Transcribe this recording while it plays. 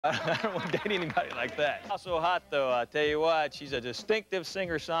I don't want to date anybody like that. Also hot, though, I tell you what, she's a distinctive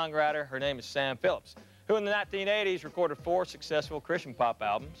singer-songwriter. Her name is Sam Phillips, who in the 1980s recorded 4 successful Christian pop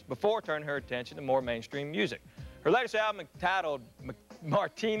albums before turning her attention to more mainstream music. Her latest album, entitled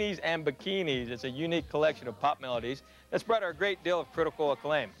Martinis and Bikinis, is a unique collection of pop melodies that's brought her a great deal of critical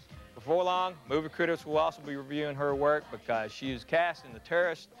acclaim. Before long, movie critics will also be reviewing her work because she is cast in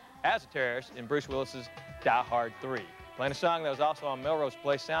as a terrorist in Bruce Willis's Die Hard 3. Playing a song that was also on Melrose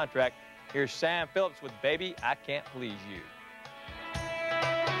Place soundtrack, here's Sam Phillips with Baby, I Can't Please You.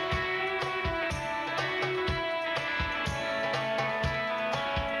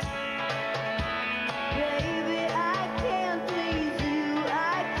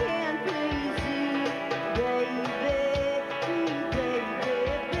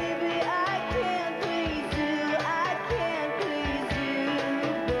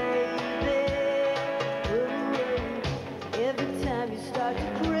 Every time you start to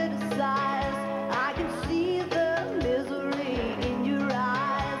criticize, I can see the misery in your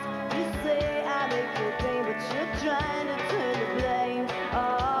eyes. You say I make your pain, but you're trying to turn the blame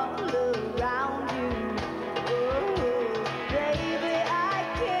all around you. Oh, baby, I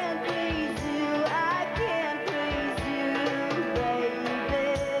can't please you. I can't please you, baby.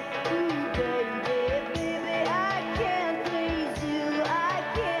 Ooh, baby, baby, I can't please you. I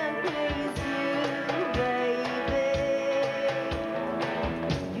can't please you, baby.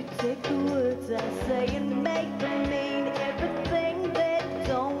 Take the words I say and make them mean everything they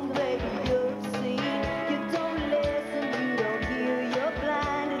don't, baby, you're obscene. You don't listen, you don't hear, you're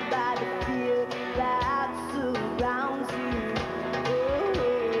blinded by the fear that surrounds you. Oh,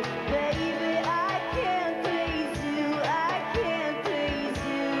 baby, I can't please you, I can't please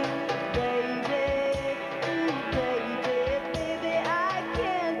you, baby. Ooh, baby, baby, I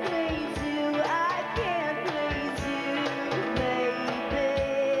can't please you, I can't please you, baby.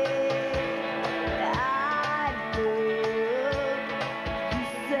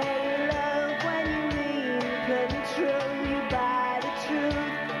 Control you by the truth,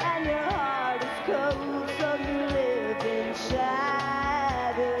 and your heart is cold, so you live in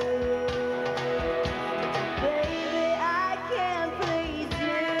shadows. Baby, I can't please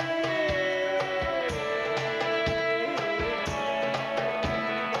you.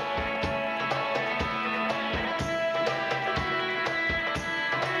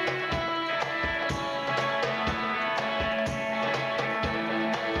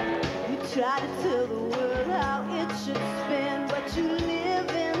 You try to tell the world how it should spin, but you live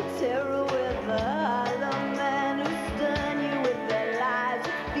in terror with a hollow man who's done you with their lies,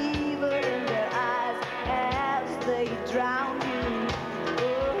 with fever in their eyes as they drown you.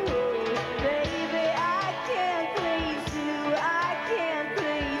 Oh, baby, I can't please you, I can't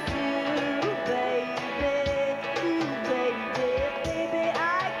please you, baby. Ooh, baby, baby, I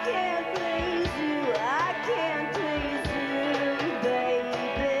can't please you, I can't please you, baby.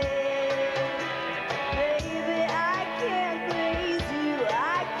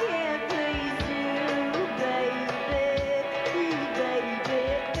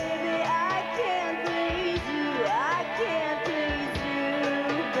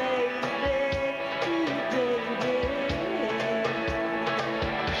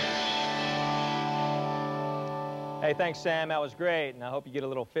 Hey, thanks, Sam. That was great, and I hope you get a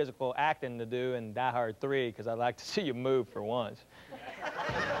little physical acting to do in Die Hard 3, because I'd like to see you move for once.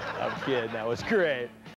 I'm kidding. That was great.